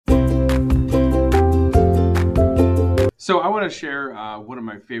So I want to share one of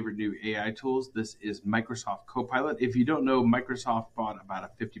my favorite new AI tools. This is Microsoft Copilot. If you don't know, Microsoft bought about a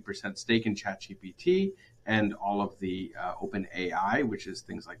 50% stake in ChatGPT and all of the open AI, which is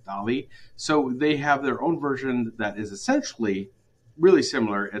things like DALL-E. So they have their own version that is essentially really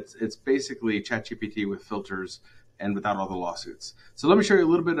similar. It's basically ChatGPT with filters and without all the lawsuits. So let me show you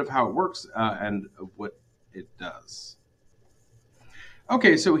a little bit of how it works and what it does.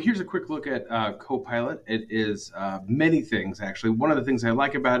 Okay, so here's a quick look at Copilot. It is many things, actually. One of the things I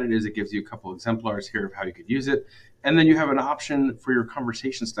like about it is it gives you a couple exemplars here of how you could use it. And then you have an option for your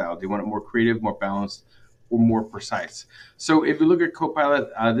conversation style. Do you want it more creative, more balanced, or more precise? So if you look at Copilot,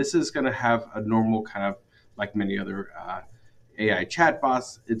 this is going to have a normal kind of, like many other AI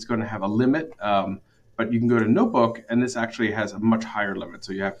chatbots, it's going to have a limit. But you can go to Notebook, and this actually has a much higher limit.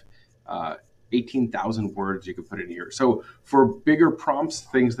 So you have 18,000 words you could put in here. So for bigger prompts,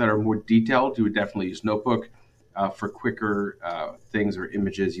 things that are more detailed, you would definitely use Notebook. For quicker things or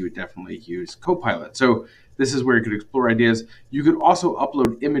images, you would definitely use Copilot. So this is where you could explore ideas. You could also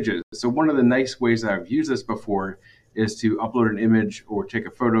upload images. So one of the nice ways that I've used this before is to upload an image or take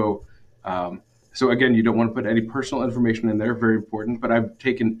a photo. So again, you don't want to put any personal information in there, very important, but I've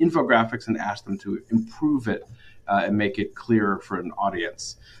taken infographics and asked them to improve it and make it clearer for an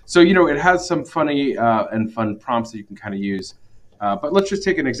audience. So, it has some funny and fun prompts that you can kind of use. But let's just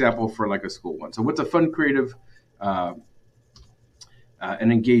take an example for like a school one. So what's a fun, creative, and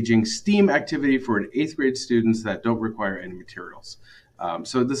engaging STEAM activity for an 8th grade students that don't require any materials?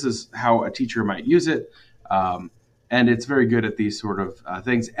 So this is how a teacher might use it. And it's very good at these sort of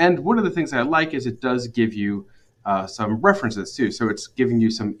things. And one of the things I like is it does give you some references too. So it's giving you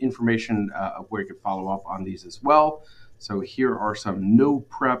some information of where you can follow up on these as well. So here are some no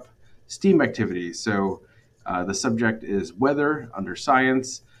prep STEAM activities. So the subject is weather under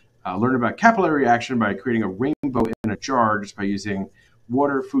science. Learn about capillary reaction by creating a rainbow in a jar just by using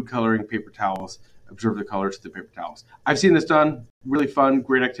water, food coloring, paper towels. Observe the colors of the paper towels. I've seen this done. Really fun,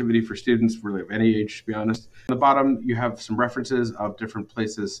 great activity for students really of any age, to be honest. On the bottom, you have some references of different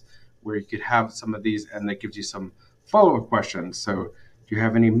places where you could have some of these, and that gives you some follow-up questions. So do you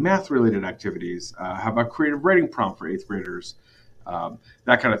have any math-related activities? How about creative writing prompt for 8th graders?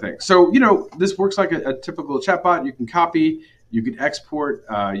 That kind of thing. So, this works like a typical chatbot. You can copy, you could export,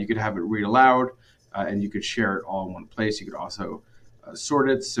 you could have it read aloud, and you could share it all in one place. You could also sort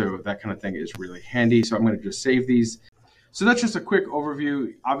it, so that kind of thing is really handy. So I'm going to just save these. So that's just a quick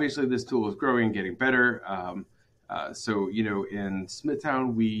overview. Obviously, this tool is growing and getting better. So, in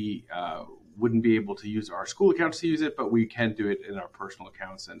Smithtown, we wouldn't be able to use our school accounts to use it, but we can do it in our personal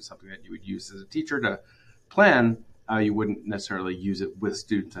accounts, and something that you would use as a teacher to plan. You wouldn't necessarily use it with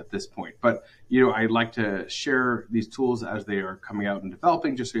students at this point. But, I like to share these tools as they are coming out and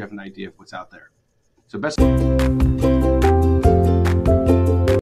developing, just so you have an idea of what's out there. So best.